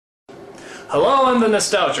Hello, I'm the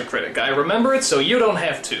Nostalgia Critic. I remember it so you don't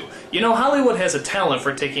have to. You know, Hollywood has a talent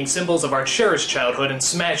for taking symbols of our cherished childhood and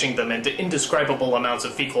smashing them into indescribable amounts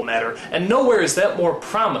of fecal matter, and nowhere is that more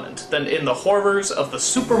prominent than in the horrors of the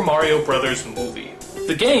Super Mario Bros. Movie.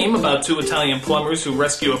 The game, about two Italian plumbers who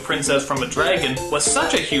rescue a princess from a dragon, was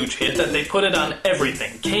such a huge hit that they put it on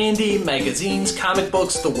everything. Candy, magazines, comic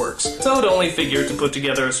books, the works. So it only figured to put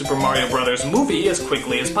together a Super Mario Bros. Movie as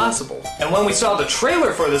quickly as possible. And when we saw the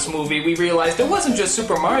trailer for this movie, we realized it wasn't just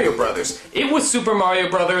Super Mario Bros. It was Super Mario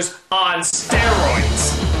Bros. On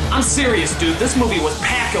steroids! I'm serious, dude. This movie was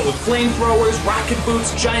packing with flamethrowers, rocket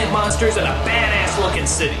boots, giant monsters, and a badass-looking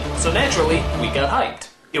city. So naturally, we got hyped.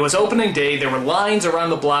 It was opening day, there were lines around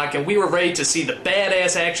the block, and we were ready to see the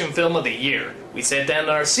badass action film of the year. We sat down in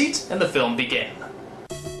our seats, and the film began.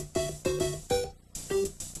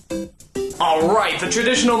 Alright, the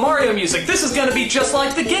traditional Mario music. This is gonna be just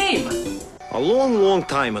like the game! A long, long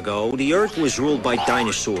time ago, the Earth was ruled by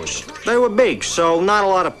dinosaurs. They were big, so not a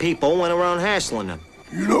lot of people went around hassling them.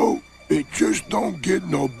 You know, it just don't get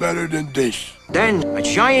no better than this. Then, a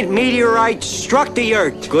giant meteorite struck the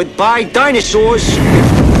Earth. Goodbye, dinosaurs!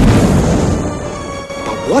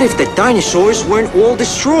 But what if the dinosaurs weren't all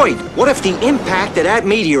destroyed? What if the impact of that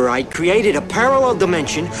meteorite created a parallel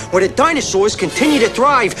dimension where the dinosaurs continue to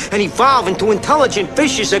thrive and evolve into intelligent,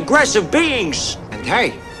 vicious, aggressive beings? And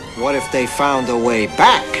hey, what if they found a way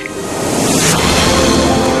back?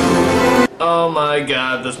 Oh my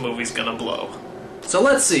god, this movie's gonna blow. So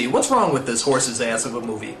let's see, what's wrong with this horse's ass of a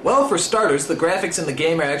movie? Well, for starters, the graphics in the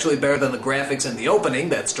game are actually better than the graphics in the opening,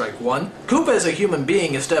 that's strike one. Koopa as a human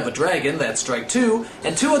being instead of a dragon, that's strike two.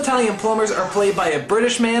 And two Italian plumbers are played by a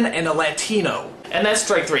British man and a Latino. And that's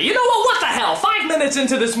strike three. You know what the hell? 5 minutes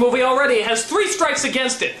into this movie already, it has 3 strikes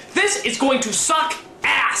against it. This is going to suck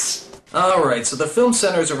ass! Alright, so the film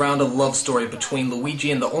centers around a love story between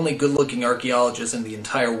Luigi and the only good-looking archaeologist in the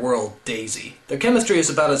entire world, Daisy. Their chemistry is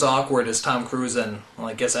about as awkward as Tom Cruise and, well,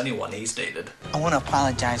 I guess anyone he's dated. I want to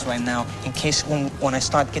apologize right now in case when I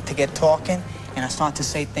start to get talking and I start to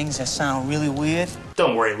say things that sound really weird.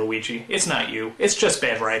 Don't worry, Luigi. It's not you. It's just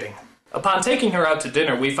bad writing. Upon taking her out to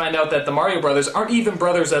dinner, we find out that the Mario brothers aren't even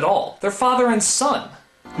brothers at all. They're father and son.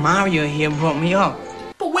 Mario here brought me up.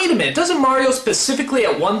 But wait a minute, doesn't Mario specifically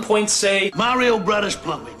at one point say, Mario Brothers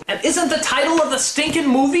Plumbing? And isn't the title of the stinking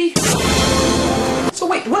movie? So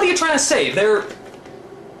wait, what are you trying to say? They're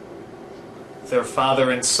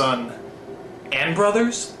father and son and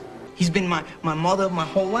brothers? He's been my mother my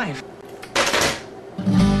whole life.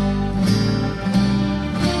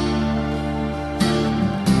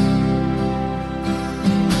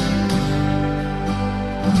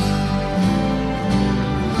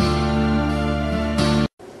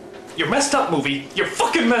 You're messed up, movie. You're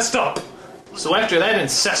fucking messed up! So after that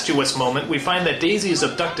incestuous moment, we find that Daisy is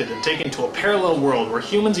abducted and taken to a parallel world where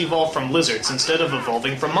humans evolve from lizards instead of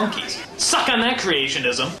evolving from monkeys. Suck on that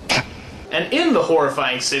creationism! And in the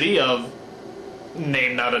horrifying city of...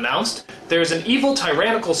 name not announced, there's an evil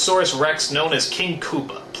Tyrannosaurus Rex known as King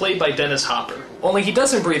Koopa, played by Dennis Hopper. Only he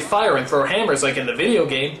doesn't breathe fire and throw hammers like in the video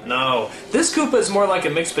game. No, this Koopa is more like a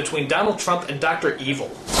mix between Donald Trump and Dr. Evil.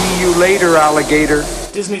 See you later, alligator.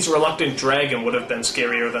 Disney's Reluctant Dragon would have been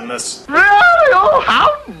scarier than this. Oh,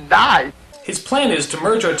 how nice! His plan is to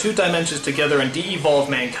merge our 2 dimensions together and de-evolve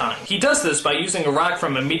mankind. He does this by using a rock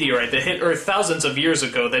from a meteorite that hit Earth thousands of years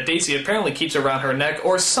ago that Daisy apparently keeps around her neck,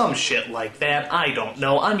 or some shit like that. I don't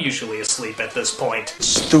know. I'm usually asleep at this point.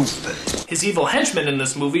 Stupid. His evil henchmen in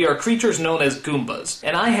this movie are creatures known as Goombas.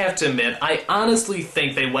 And I have to admit, I honestly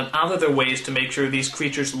think they went out of their ways to make sure these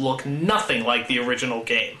creatures look nothing like the original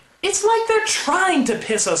game. It's like they're trying to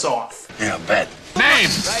piss us off. Yeah, bet. Name!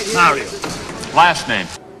 Mario. Last name.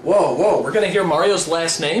 Whoa, we're gonna hear Mario's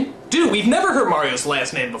last name? Dude, we've never heard Mario's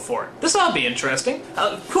last name before. This ought to be interesting.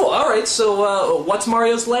 Cool, alright, so, what's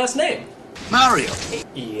Mario's last name? Mario.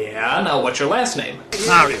 Yeah, now what's your last name?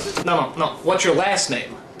 Mario. No, what's your last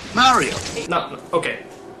name? Mario. No, okay.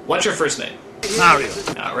 What's your first name? Mario.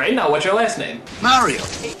 Alright, now what's your last name? Mario.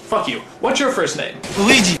 Fuck you. What's your first name?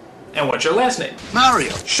 Luigi. And what's your last name? Mario.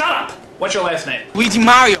 Shut up! What's your last name? Luigi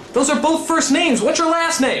Mario. Those are both first names. What's your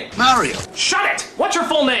last name? Mario. Shut it! What's your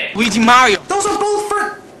full name? Luigi Mario. Those are both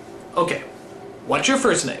first... Okay. What's your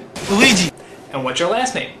first name? Luigi. And what's your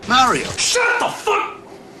last name? Mario. Shut the fuck...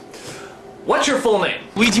 What's your full name?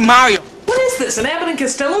 Luigi Mario. What is this, an Abbott and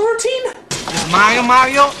Costello routine?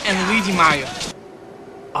 Mario and Luigi Mario.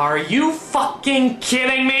 Are you fucking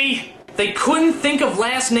kidding me? They couldn't think of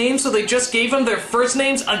last names, so they just gave them their first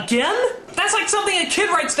names again? That's like something a kid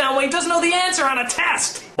writes down when he doesn't know the answer on a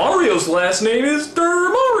test. Mario's last name is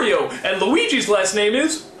Mario, and Luigi's last name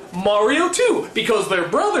is Mario too, because they're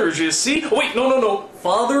brothers, you see. Wait, no.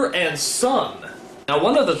 Father and son. Now,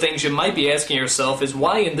 one of the things you might be asking yourself is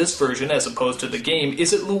why in this version, as opposed to the game,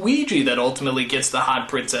 is it Luigi that ultimately gets the hot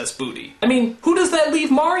princess booty? I mean, who does that leave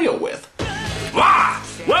Mario with? Wah!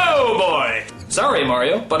 Whoa, boy! Sorry,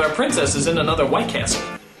 Mario, but our princess is in another White Castle.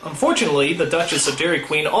 Unfortunately, the Duchess of Dairy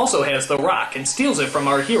Queen also has the rock and steals it from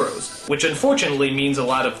our heroes, which unfortunately means a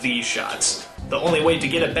lot of these shots. The only way to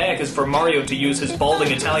get it back is for Mario to use his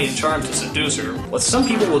balding Italian charm to seduce her, what some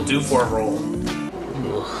people will do for a role.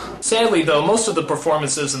 Sadly, though, most of the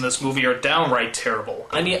performances in this movie are downright terrible.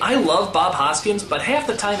 I mean, I love Bob Hoskins, but half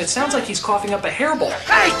the time it sounds like he's coughing up a hairball.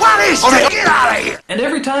 Hey, what is this? Get out of here! And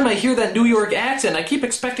every time I hear that New York accent, I keep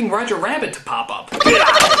expecting Roger Rabbit to pop up.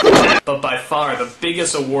 But by far, the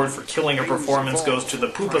biggest award for killing a performance goes to the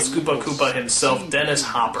Poopa Scoopa Koopa himself, Dennis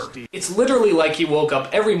Hopper. It's literally like he woke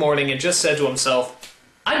up every morning and just said to himself,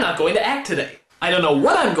 I'm not going to act today. I don't know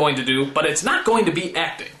what I'm going to do, but it's not going to be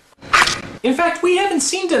acting. In fact, we haven't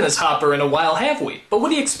seen Dennis Hopper in a while, have we? But what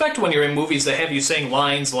do you expect when you're in movies that have you saying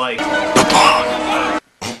lines like...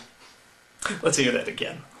 Let's hear that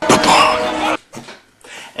again.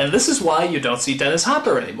 And this is why you don't see Dennis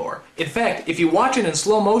Hopper anymore. In fact, if you watch it in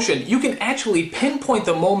slow motion, you can actually pinpoint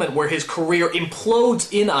the moment where his career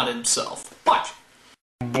implodes in on himself. Watch.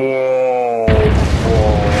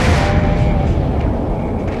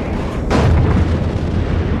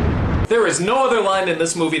 There is no other line in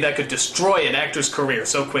this movie that could destroy an actor's career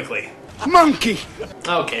so quickly. Monkey!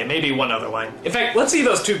 Okay, maybe one other line. In fact, let's see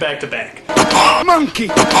those two back to back. Monkey!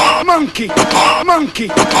 Monkey! Monkey!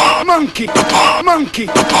 Monkey! Monkey!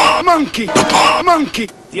 Monkey! Monkey!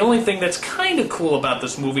 The only thing that's kind of cool about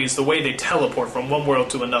this movie is the way they teleport from one world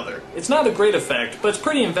to another. It's not a great effect, but it's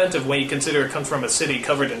pretty inventive when you consider it comes from a city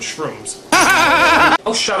covered in shrooms.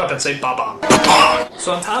 Oh, shut up and say Baba.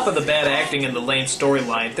 So on top of the bad acting and the lame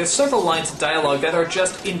storyline, there's several lines of dialogue that are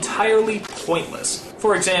just entirely pointless.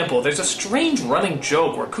 For example, there's a strange running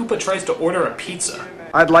joke where Koopa tries to order a pizza.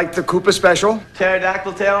 I'd like the Koopa special.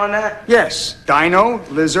 Pterodactyl tail on that? Yes. Dino,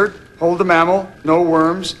 lizard, hold the mammal, no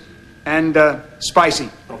worms, and spicy.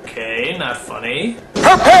 Okay, not funny.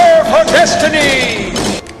 Prepare for destiny!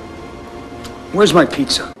 Where's my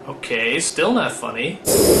pizza? Okay, still not funny.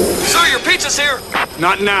 Sir, your pizza's here!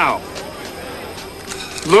 Not now.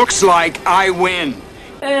 Looks like I win.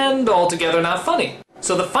 And altogether not funny.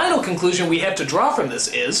 So the final conclusion we have to draw from this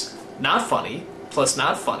is, not funny plus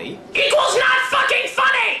not funny equals not fucking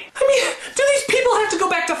funny! I mean, do these people have to go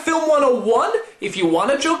back to Film 101? If you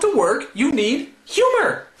want a joke to work, you need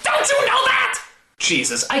humor. Don't you know that?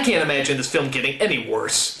 Jesus, I can't imagine this film getting any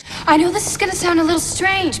worse. I know this is gonna sound a little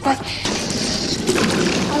strange, but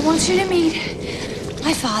I want you to meet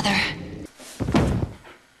my father.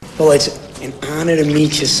 Well, it's an honor to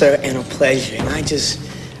meet you, sir, and a pleasure. And I just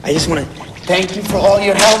want to thank you for all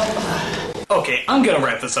your help. Okay, I'm gonna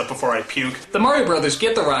wrap this up before I puke. The Mario Brothers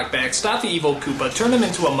get the rock back, stop the evil Koopa, turn him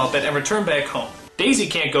into a Muppet, and return back home. Daisy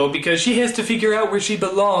can't go because she has to figure out where she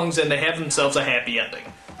belongs, and they have themselves a happy ending.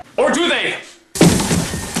 Or do they?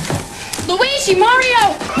 Luigi,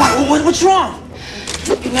 Mario! What's wrong?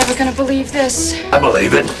 You're never gonna believe this. I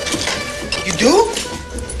believe it. You do?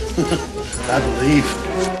 I believe.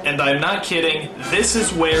 And I'm not kidding, this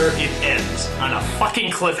is where it ends, on a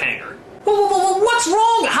fucking cliffhanger. Whoa, what's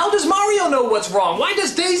wrong? How does Mario know what's wrong? Why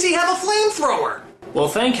does Daisy have a flamethrower? Well,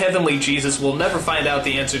 thank Heavenly Jesus, we'll never find out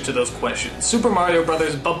the answer to those questions. Super Mario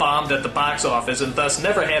Bros. Bombed at the box office and thus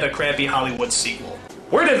never had a crappy Hollywood sequel.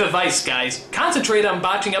 Word of advice, guys. Concentrate on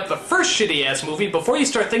botching up the first shitty-ass movie before you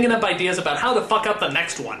start thinking up ideas about how to fuck up the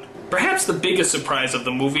next one. Perhaps the biggest surprise of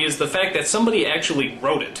the movie is the fact that somebody actually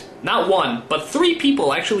wrote it. Not one, but 3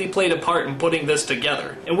 people actually played a part in putting this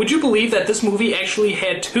together. And would you believe that this movie actually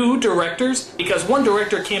had 2 directors? Because one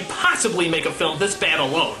director can't possibly make a film this bad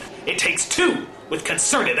alone. It takes 2, with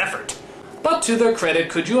concerted effort. But to their credit,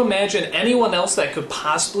 could you imagine anyone else that could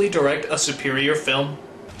possibly direct a superior film?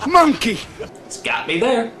 Monkey! It's got me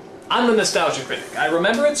there. I'm the Nostalgia Critic. I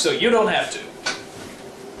remember it so you don't have to.